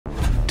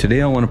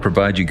Today I want to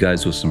provide you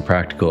guys with some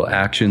practical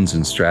actions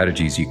and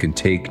strategies you can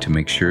take to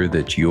make sure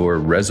that your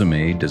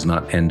resume does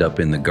not end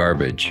up in the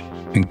garbage.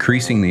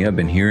 Increasingly, I've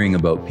been hearing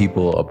about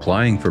people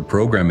applying for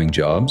programming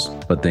jobs,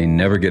 but they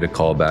never get a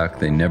call back,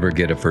 they never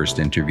get a first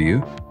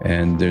interview,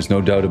 and there's no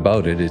doubt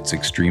about it, it's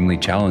extremely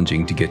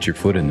challenging to get your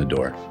foot in the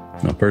door.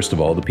 Now, first of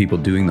all, the people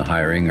doing the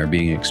hiring are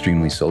being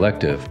extremely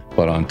selective,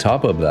 but on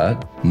top of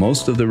that,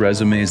 most of the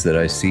resumes that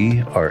I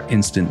see are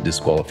instant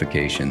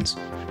disqualifications.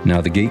 Now,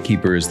 the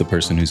gatekeeper is the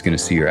person who's going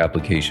to see your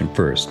application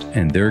first,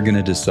 and they're going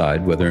to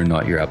decide whether or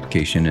not your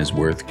application is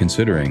worth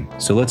considering.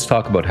 So let's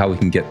talk about how we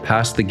can get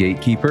past the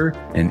gatekeeper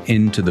and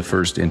into the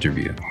first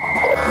interview.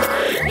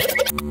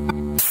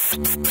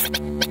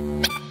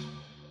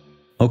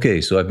 Okay,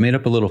 so I've made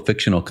up a little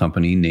fictional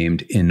company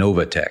named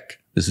Innovatech.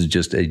 This is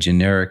just a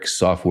generic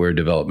software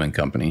development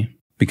company.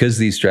 Because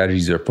these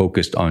strategies are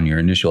focused on your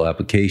initial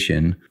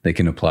application, they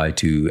can apply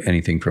to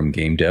anything from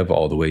game dev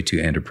all the way to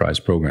enterprise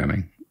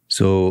programming.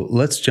 So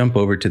let's jump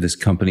over to this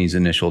company's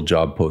initial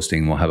job posting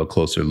and we'll have a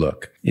closer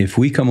look. If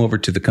we come over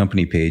to the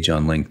company page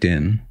on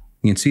LinkedIn,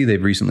 you can see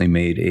they've recently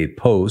made a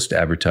post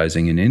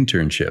advertising an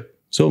internship.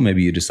 So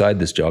maybe you decide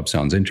this job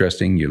sounds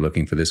interesting, you're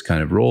looking for this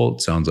kind of role,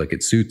 it sounds like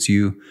it suits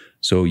you.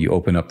 So you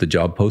open up the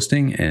job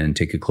posting and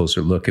take a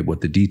closer look at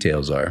what the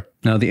details are.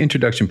 Now, the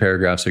introduction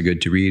paragraphs are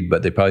good to read,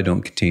 but they probably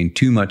don't contain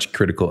too much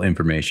critical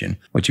information.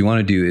 What you want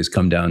to do is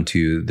come down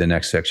to the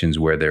next sections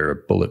where there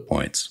are bullet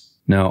points.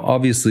 Now,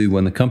 obviously,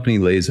 when the company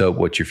lays out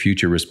what your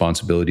future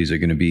responsibilities are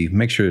going to be,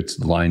 make sure it's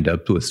lined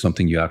up with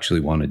something you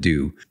actually want to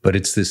do. But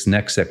it's this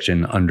next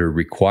section under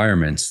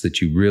requirements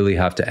that you really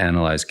have to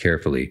analyze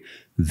carefully.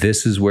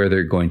 This is where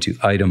they're going to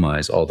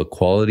itemize all the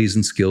qualities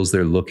and skills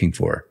they're looking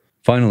for.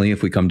 Finally,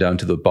 if we come down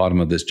to the bottom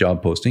of this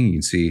job posting, you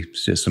can see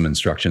just some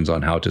instructions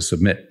on how to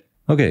submit.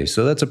 Okay,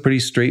 so that's a pretty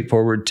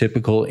straightforward,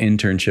 typical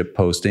internship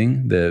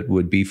posting that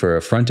would be for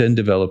a front-end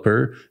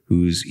developer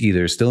who's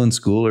either still in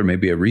school or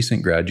maybe a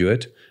recent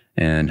graduate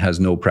and has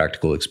no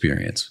practical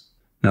experience.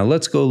 Now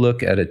let's go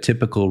look at a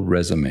typical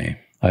resume.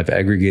 I've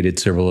aggregated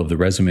several of the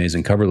resumes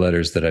and cover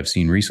letters that I've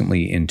seen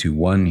recently into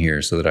one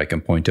here so that I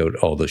can point out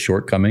all the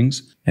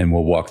shortcomings, and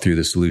we'll walk through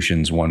the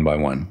solutions one by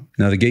one.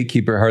 Now, the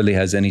gatekeeper hardly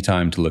has any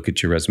time to look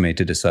at your resume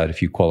to decide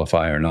if you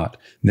qualify or not.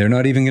 They're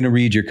not even going to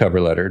read your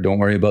cover letter. Don't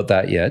worry about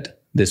that yet.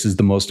 This is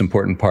the most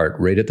important part,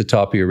 right at the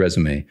top of your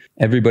resume.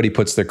 Everybody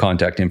puts their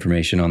contact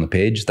information on the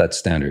page, that's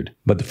standard.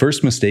 But the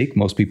first mistake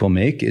most people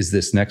make is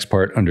this next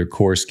part under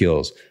core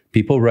skills.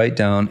 People write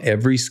down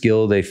every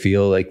skill they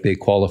feel like they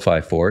qualify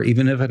for,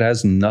 even if it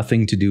has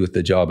nothing to do with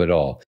the job at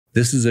all.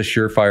 This is a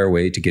surefire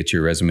way to get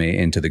your resume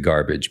into the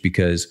garbage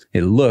because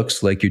it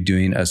looks like you're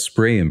doing a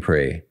spray and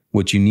pray.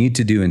 What you need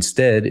to do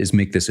instead is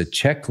make this a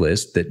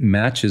checklist that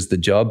matches the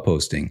job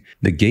posting.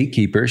 The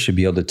gatekeeper should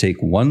be able to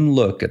take one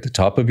look at the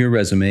top of your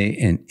resume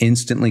and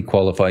instantly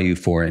qualify you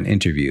for an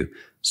interview.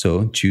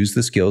 So choose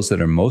the skills that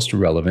are most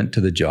relevant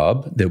to the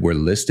job that were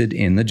listed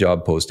in the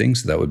job posting.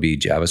 So that would be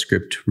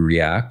JavaScript,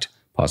 React,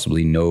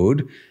 possibly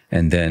Node.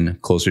 And then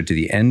closer to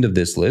the end of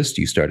this list,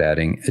 you start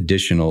adding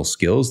additional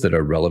skills that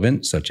are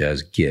relevant, such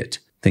as Git.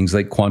 Things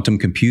like quantum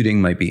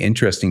computing might be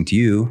interesting to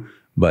you,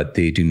 but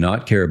they do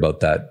not care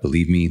about that.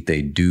 Believe me,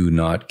 they do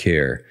not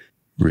care.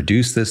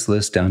 Reduce this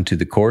list down to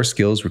the core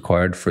skills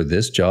required for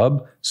this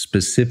job.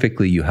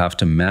 Specifically, you have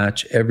to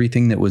match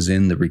everything that was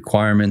in the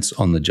requirements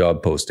on the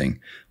job posting.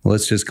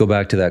 Let's just go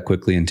back to that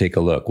quickly and take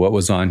a look. What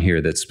was on here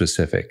that's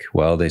specific?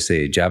 Well, they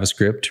say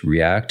JavaScript,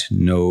 React,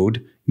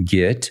 Node,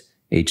 Git,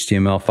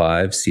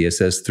 HTML5,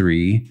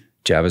 CSS3,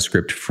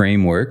 JavaScript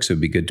framework. So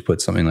it'd be good to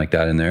put something like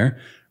that in there.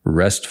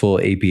 RESTful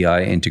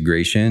API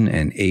integration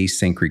and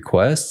async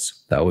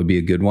requests. That would be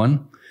a good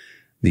one.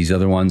 These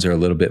other ones are a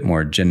little bit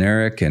more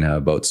generic and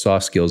about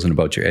soft skills and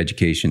about your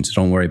education. So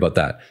don't worry about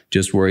that.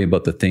 Just worry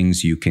about the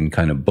things you can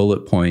kind of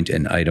bullet point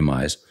and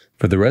itemize.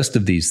 For the rest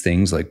of these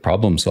things like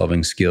problem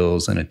solving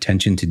skills and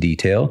attention to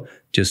detail,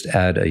 just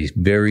add a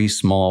very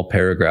small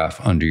paragraph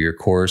under your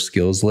core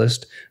skills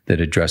list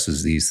that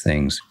addresses these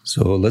things.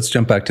 So let's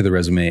jump back to the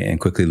resume and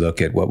quickly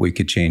look at what we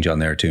could change on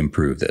there to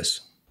improve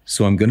this.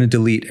 So I'm going to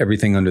delete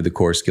everything under the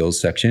core skills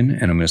section,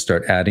 and I'm going to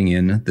start adding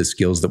in the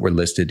skills that were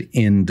listed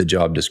in the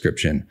job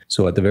description.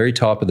 So at the very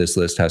top of this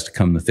list has to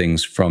come the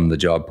things from the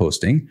job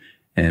posting.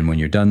 And when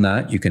you're done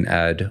that, you can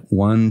add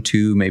 1,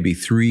 2, maybe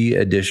 3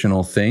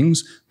 additional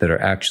things that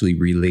are actually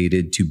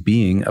related to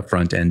being a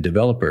front-end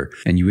developer.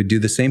 And you would do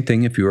the same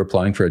thing if you were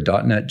applying for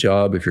a .NET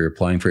job, if you're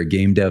applying for a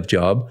game dev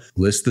job.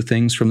 List the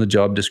things from the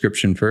job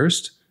description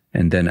first,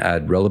 and then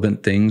add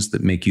relevant things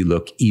that make you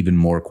look even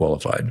more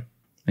qualified.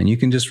 And you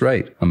can just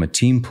write, I'm a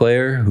team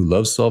player who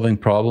loves solving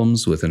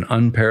problems with an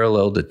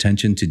unparalleled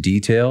attention to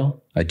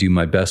detail. I do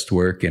my best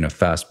work in a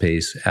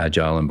fast-paced,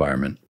 agile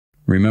environment.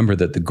 Remember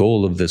that the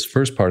goal of this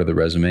first part of the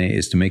resume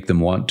is to make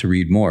them want to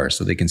read more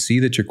so they can see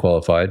that you're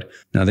qualified.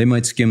 Now, they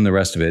might skim the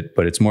rest of it,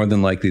 but it's more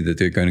than likely that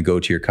they're going to go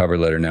to your cover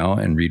letter now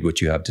and read what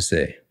you have to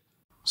say.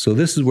 So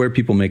this is where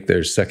people make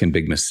their second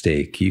big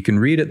mistake. You can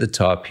read at the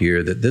top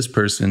here that this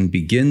person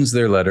begins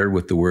their letter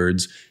with the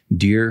words,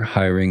 "Dear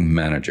hiring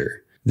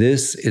manager."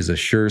 This is a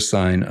sure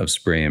sign of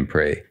spray and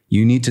pray.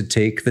 You need to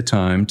take the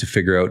time to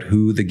figure out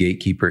who the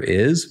gatekeeper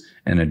is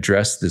and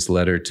address this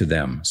letter to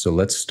them. So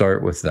let's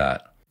start with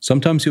that.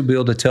 Sometimes you'll be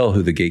able to tell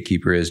who the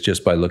gatekeeper is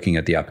just by looking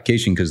at the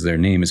application because their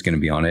name is going to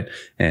be on it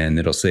and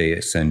it'll say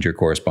send your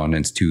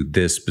correspondence to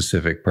this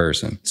specific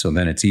person. So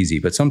then it's easy,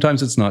 but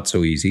sometimes it's not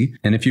so easy.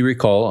 And if you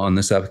recall on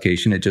this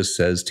application, it just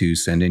says to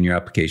send in your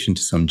application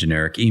to some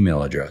generic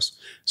email address.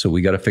 So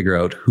we got to figure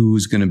out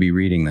who's going to be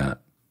reading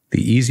that.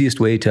 The easiest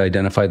way to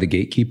identify the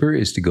gatekeeper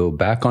is to go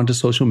back onto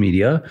social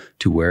media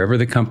to wherever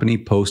the company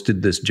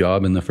posted this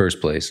job in the first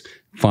place.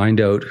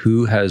 Find out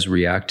who has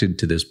reacted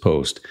to this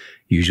post.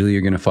 Usually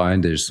you're going to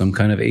find there's some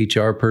kind of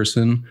HR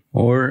person,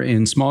 or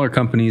in smaller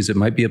companies, it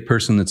might be a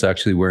person that's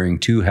actually wearing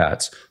two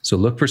hats. So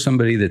look for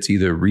somebody that's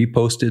either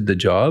reposted the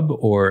job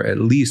or at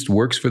least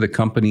works for the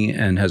company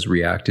and has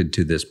reacted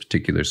to this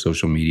particular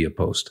social media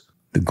post.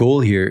 The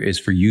goal here is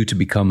for you to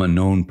become a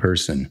known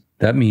person.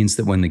 That means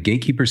that when the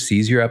gatekeeper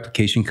sees your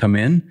application come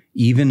in,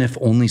 even if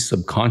only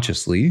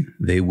subconsciously,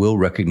 they will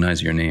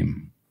recognize your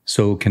name.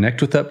 So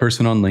connect with that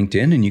person on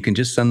LinkedIn and you can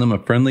just send them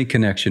a friendly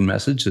connection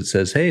message that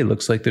says, hey,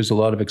 looks like there's a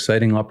lot of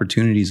exciting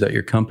opportunities at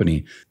your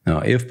company. Now,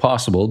 if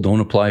possible,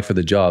 don't apply for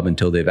the job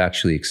until they've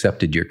actually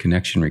accepted your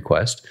connection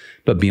request.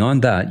 But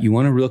beyond that, you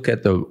want to look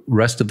at the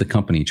rest of the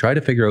company. Try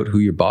to figure out who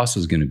your boss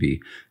is going to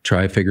be.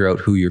 Try to figure out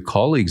who your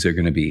colleagues are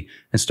going to be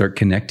and start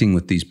connecting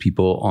with these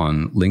people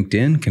on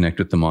LinkedIn, connect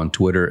with them on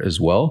Twitter as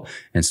well,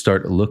 and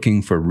start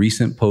looking for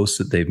recent posts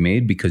that they've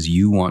made because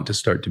you want to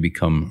start to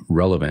become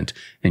relevant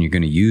and you're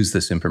going to use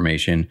this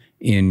information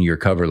in your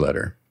cover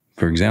letter.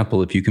 For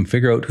example, if you can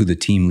figure out who the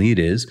team lead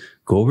is,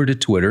 go over to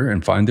Twitter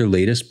and find their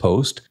latest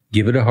post,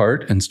 give it a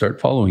heart, and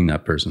start following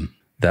that person.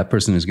 That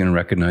person is going to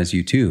recognize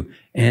you too.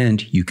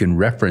 And you can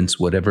reference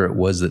whatever it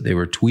was that they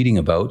were tweeting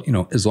about,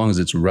 as long as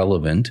it's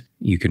relevant,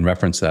 you can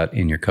reference that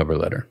in your cover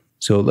letter.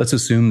 So let's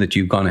assume that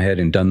you've gone ahead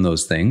and done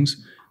those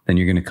things. Then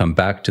you're going to come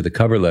back to the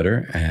cover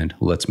letter and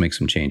let's make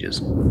some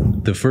changes.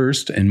 The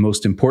first and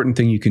most important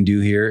thing you can do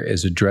here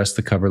is address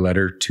the cover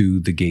letter to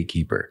the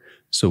gatekeeper.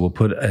 So we'll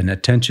put an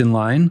attention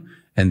line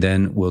and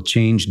then we'll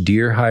change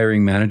Dear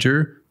Hiring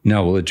Manager.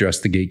 Now we'll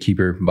address the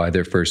gatekeeper by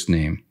their first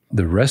name.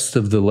 The rest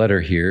of the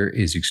letter here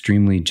is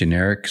extremely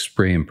generic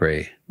spray and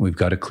pray. We've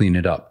got to clean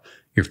it up.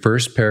 Your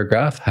first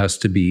paragraph has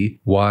to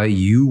be why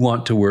you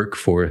want to work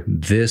for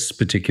this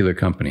particular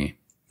company.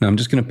 Now I'm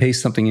just going to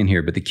paste something in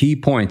here, but the key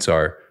points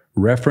are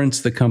reference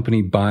the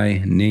company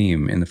by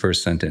name in the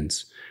first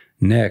sentence.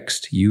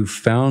 Next, you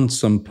found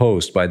some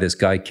post by this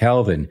guy,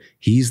 Calvin.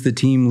 He's the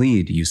team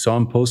lead. You saw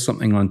him post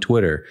something on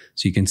Twitter.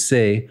 So you can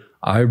say,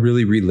 I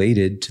really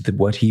related to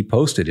what he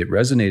posted. It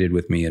resonated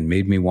with me and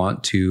made me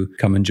want to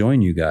come and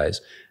join you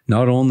guys.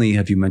 Not only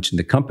have you mentioned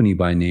the company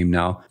by name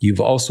now, you've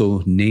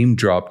also name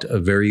dropped a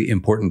very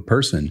important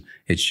person.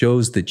 It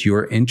shows that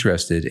you're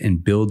interested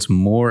and builds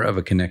more of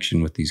a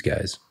connection with these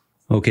guys.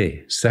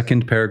 Okay,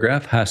 second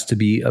paragraph has to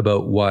be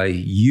about why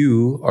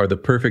you are the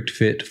perfect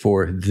fit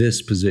for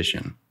this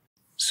position.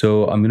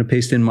 So I'm going to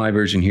paste in my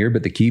version here,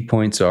 but the key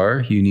points are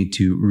you need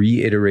to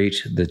reiterate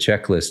the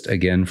checklist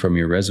again from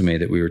your resume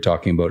that we were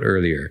talking about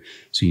earlier.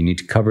 So you need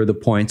to cover the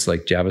points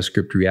like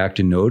JavaScript, React,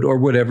 and Node, or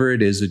whatever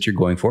it is that you're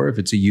going for. If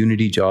it's a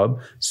Unity job,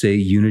 say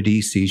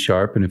Unity, C#,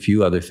 and a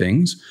few other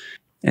things.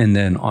 And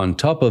then on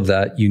top of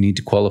that, you need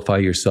to qualify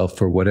yourself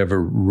for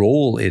whatever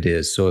role it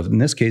is. So in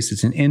this case,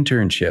 it's an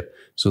internship.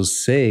 So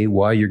say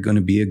why you're going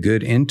to be a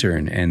good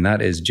intern. And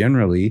that is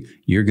generally,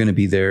 you're going to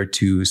be there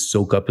to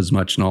soak up as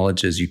much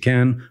knowledge as you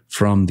can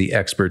from the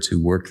experts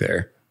who work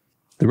there.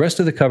 The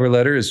rest of the cover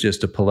letter is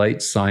just a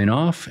polite sign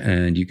off.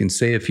 And you can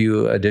say a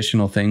few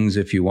additional things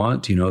if you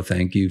want,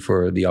 thank you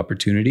for the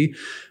opportunity,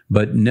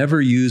 but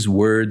never use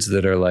words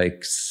that are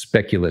like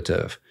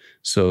speculative.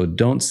 So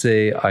don't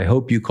say, I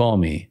hope you call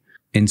me.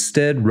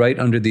 Instead, write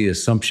under the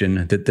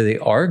assumption that they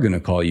are going to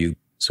call you.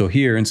 So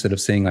here, instead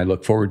of saying, I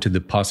look forward to the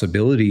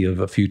possibility of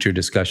a future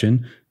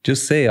discussion,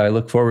 just say, I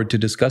look forward to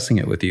discussing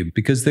it with you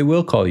because they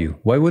will call you.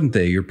 Why wouldn't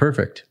they? You're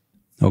perfect.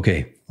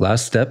 Okay,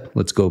 last step.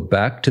 Let's go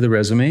back to the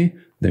resume.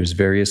 There's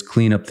various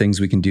cleanup things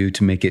we can do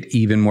to make it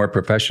even more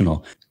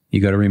professional. You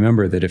got to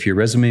remember that if your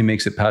resume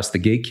makes it past the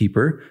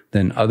gatekeeper,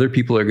 then other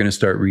people are going to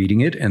start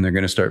reading it and they're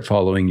going to start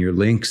following your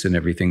links and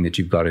everything that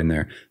you've got in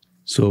there.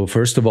 So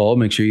first of all,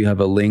 make sure you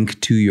have a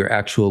link to your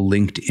actual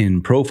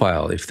LinkedIn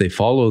profile. If they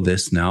follow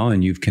this now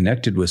and you've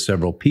connected with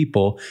several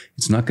people,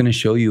 it's not going to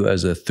show you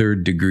as a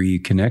third degree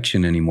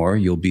connection anymore.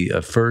 You'll be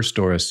a first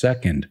or a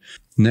second.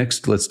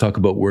 Next, let's talk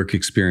about work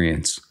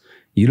experience.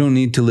 You don't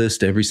need to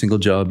list every single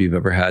job you've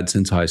ever had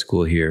since high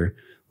school here.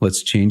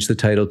 Let's change the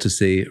title to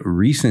say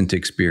recent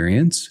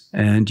experience,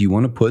 and you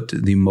want to put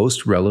the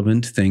most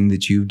relevant thing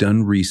that you've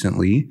done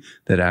recently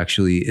that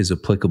actually is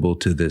applicable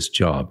to this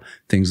job.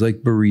 Things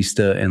like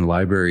barista and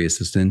library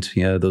assistant,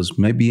 yeah, those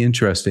might be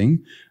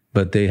interesting,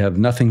 but they have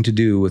nothing to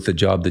do with the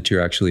job that you're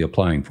actually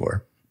applying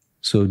for.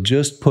 So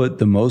just put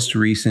the most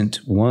recent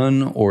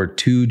 1 or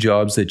 2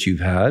 jobs that you've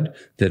had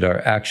that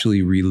are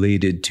actually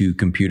related to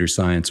computer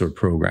science or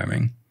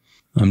programming.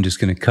 I'm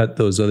just going to cut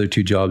those other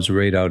 2 jobs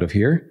right out of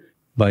here.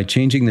 By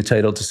changing the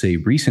title to say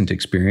recent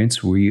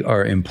experience, we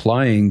are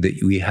implying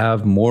that we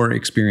have more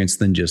experience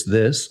than just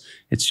this.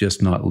 It's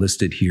just not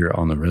listed here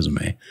on the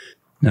resume.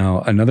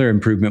 Now, another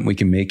improvement we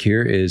can make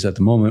here is at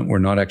the moment, we're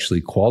not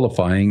actually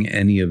qualifying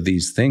any of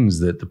these things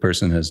that the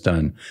person has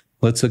done.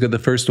 Let's look at the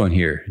first one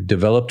here.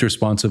 Developed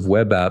responsive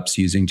web apps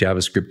using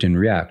JavaScript and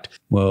React.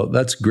 Well,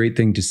 that's a great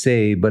thing to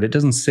say, but it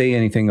doesn't say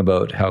anything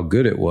about how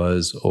good it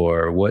was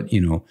or what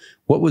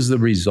was the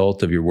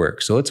result of your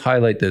work. So let's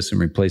highlight this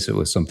and replace it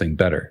with something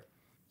better.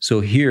 So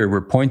here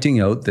we're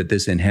pointing out that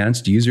this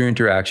enhanced user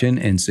interaction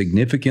and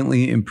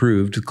significantly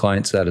improved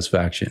client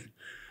satisfaction.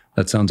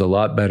 That sounds a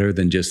lot better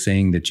than just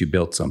saying that you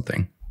built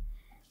something.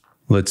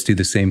 Let's do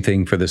the same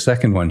thing for the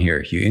second one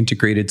here. You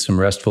integrated some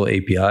RESTful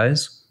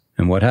APIs,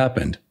 and what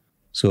happened?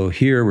 So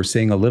here we're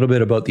saying a little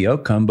bit about the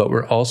outcome, but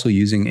we're also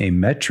using a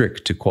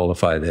metric to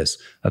qualify this,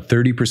 a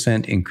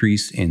 30%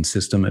 increase in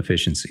system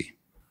efficiency.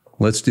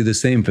 Let's do the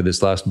same for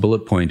this last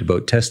bullet point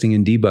about testing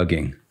and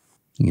debugging.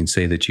 You can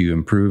say that you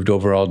improved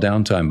overall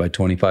downtime by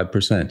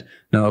 25%.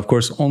 Now, of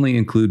course, only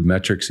include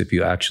metrics if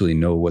you actually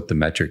know what the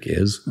metric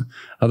is.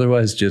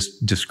 Otherwise,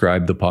 just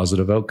describe the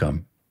positive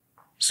outcome.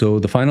 So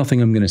the final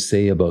thing I'm going to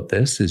say about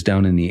this is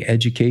down in the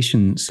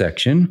education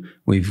section,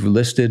 we've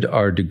listed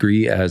our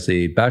degree as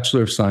a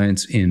Bachelor of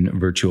Science in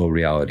Virtual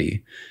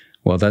Reality.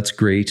 Well, that's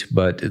great,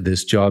 but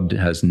this job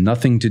has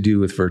nothing to do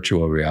with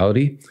virtual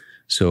reality.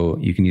 So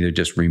you can either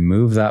just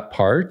remove that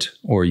part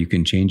or you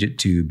can change it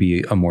to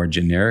be a more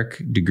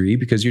generic degree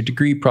because your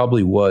degree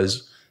probably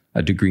was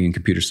a degree in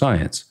computer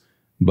science,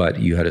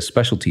 but you had a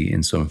specialty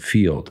in some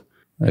field.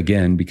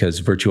 Again, because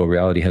virtual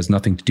reality has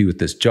nothing to do with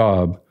this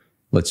job,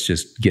 let's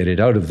just get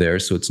it out of there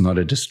so it's not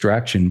a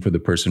distraction for the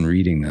person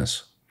reading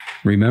this.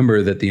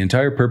 Remember that the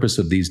entire purpose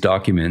of these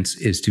documents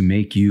is to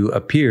make you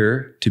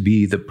appear to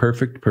be the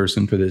perfect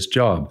person for this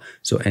job.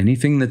 So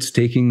anything that's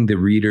taking the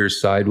reader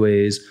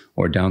sideways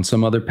or down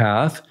some other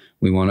path,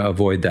 we want to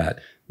avoid that.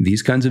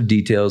 These kinds of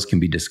details can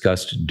be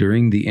discussed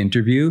during the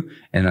interview,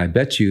 and I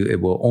bet you it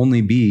will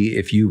only be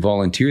if you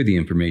volunteer the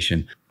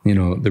information.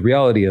 The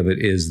reality of it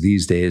is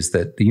these days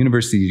that the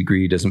university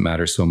degree doesn't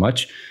matter so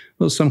much.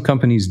 Well, some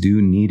companies do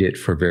need it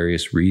for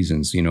various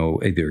reasons,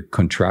 either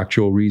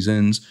contractual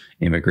reasons,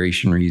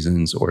 immigration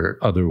reasons, or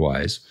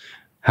otherwise.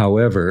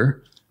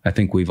 However, I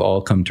think we've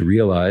all come to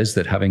realize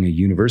that having a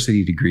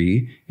university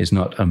degree is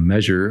not a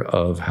measure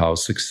of how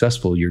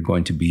successful you're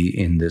going to be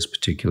in this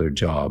particular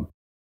job.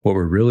 What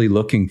we're really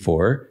looking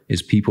for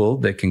is people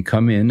that can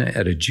come in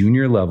at a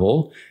junior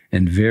level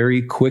and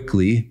very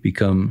quickly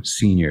become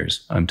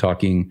seniors. I'm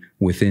talking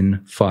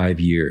within 5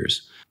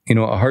 years.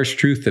 A harsh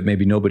truth that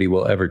maybe nobody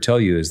will ever tell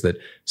you is that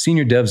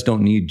senior devs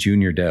don't need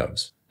junior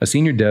devs. A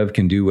senior dev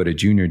can do what a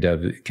junior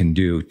dev can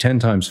do 10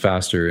 times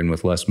faster and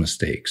with less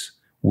mistakes.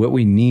 What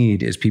we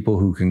need is people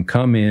who can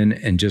come in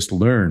and just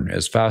learn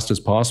as fast as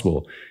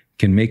possible,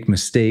 can make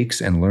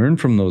mistakes and learn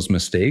from those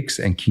mistakes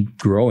and keep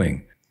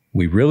growing.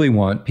 We really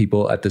want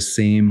people at the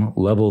same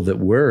level that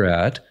we're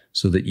at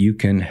so that you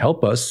can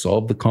help us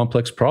solve the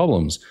complex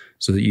problems,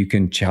 so that you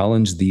can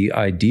challenge the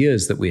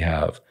ideas that we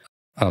have.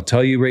 I'll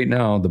tell you right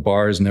now, the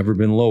bar has never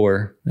been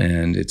lower,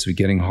 and it's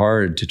getting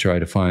hard to try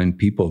to find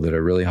people that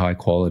are really high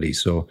quality.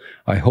 So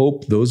I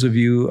hope those of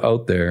you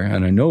out there,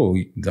 and I know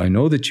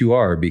that you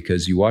are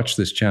because you watch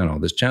this channel.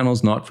 This channel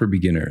is not for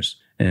beginners,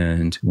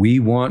 and we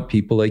want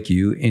people like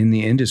you in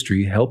the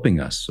industry helping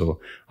us. So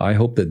I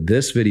hope that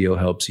this video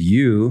helps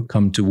you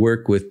come to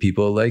work with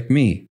people like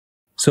me.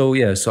 So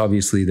yes,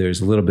 obviously there's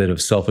a little bit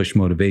of selfish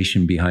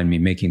motivation behind me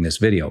making this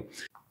video.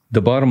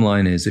 The bottom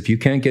line is, if you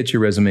can't get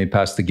your resume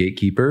past the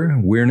gatekeeper,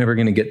 we're never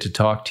going to get to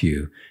talk to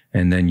you,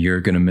 and then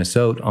you're going to miss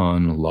out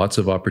on lots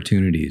of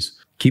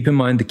opportunities. Keep in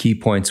mind the key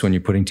points when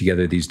you're putting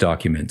together these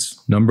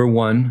documents. Number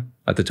 1,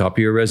 at the top of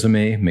your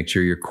resume, make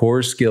sure your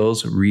core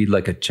skills read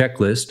like a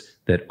checklist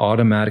that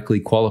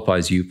automatically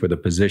qualifies you for the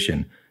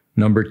position.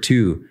 Number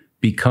 2,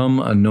 become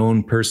a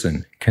known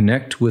person.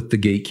 Connect with the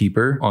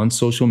gatekeeper on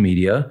social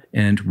media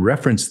and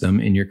reference them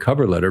in your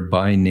cover letter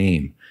by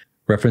name.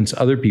 Reference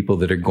other people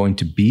that are going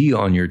to be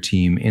on your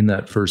team in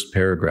that first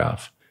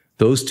paragraph.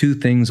 Those 2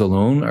 things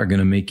alone are going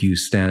to make you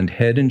stand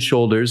head and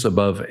shoulders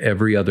above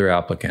every other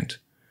applicant.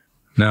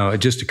 Now, it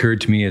just occurred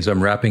to me as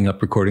I'm wrapping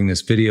up recording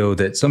this video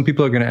that some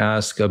people are going to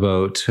ask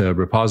about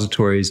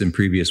repositories and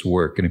previous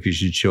work and if you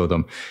should show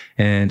them.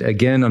 And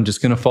again, I'm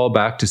just going to fall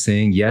back to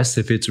saying yes,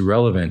 if it's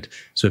relevant.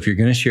 So if you're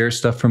going to share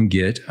stuff from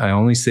Git, I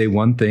only say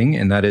one thing,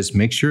 and that is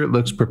make sure it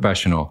looks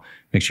professional.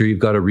 Make sure you've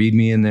got a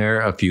README in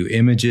there, a few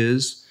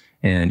images,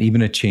 and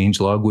even a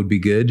changelog would be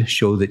good.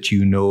 Show that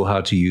you know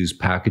how to use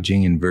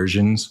packaging and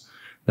versions.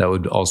 That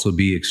would also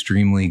be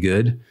extremely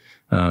good.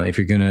 If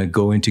you're going to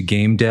go into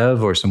game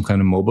dev or some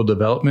kind of mobile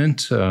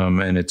development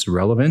and it's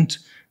relevant,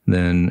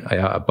 then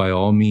by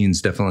all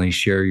means, definitely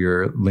share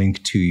your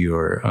link to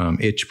your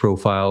itch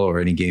profile or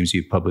any games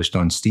you've published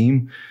on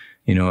Steam.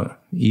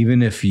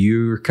 Even if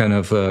you're kind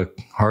of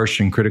harsh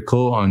and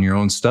critical on your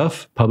own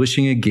stuff,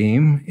 publishing a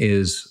game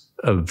is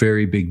a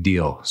very big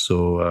deal.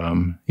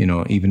 So,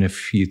 even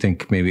if you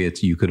think maybe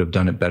you could have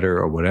done it better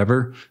or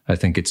whatever, I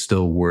think it's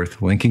still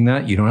worth linking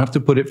that. You don't have to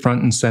put it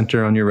front and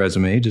center on your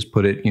resume. Just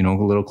put it, a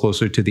little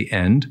closer to the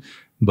end.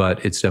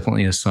 But it's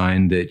definitely a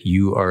sign that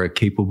you are a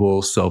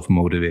capable,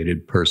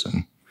 self-motivated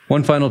person.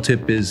 One final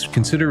tip is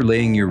consider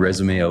laying your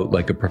resume out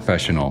like a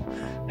professional.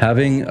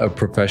 Having a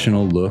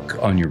professional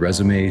look on your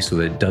resume so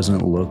that it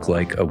doesn't look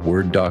like a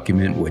Word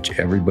document which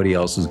everybody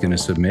else is going to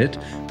submit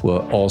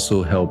will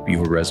also help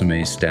your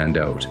resume stand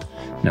out.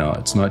 Now,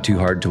 it's not too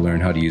hard to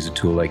learn how to use a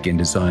tool like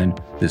InDesign.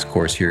 This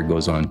course here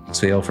goes on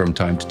sale from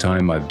time to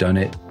time. I've done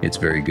it. It's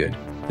very good.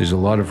 There's a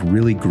lot of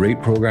really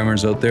great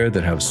programmers out there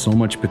that have so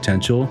much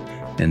potential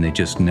and they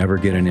just never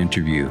get an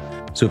interview.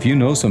 So if you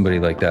know somebody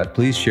like that,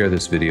 please share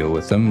this video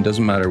with them. It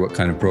doesn't matter what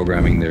kind of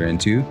programming they're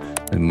into,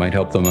 it might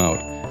help them out.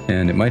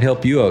 And it might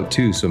help you out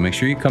too, so make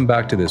sure you come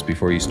back to this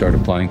before you start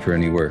applying for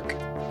any work.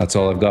 That's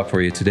all I've got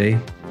for you today.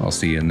 I'll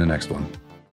see you in the next one.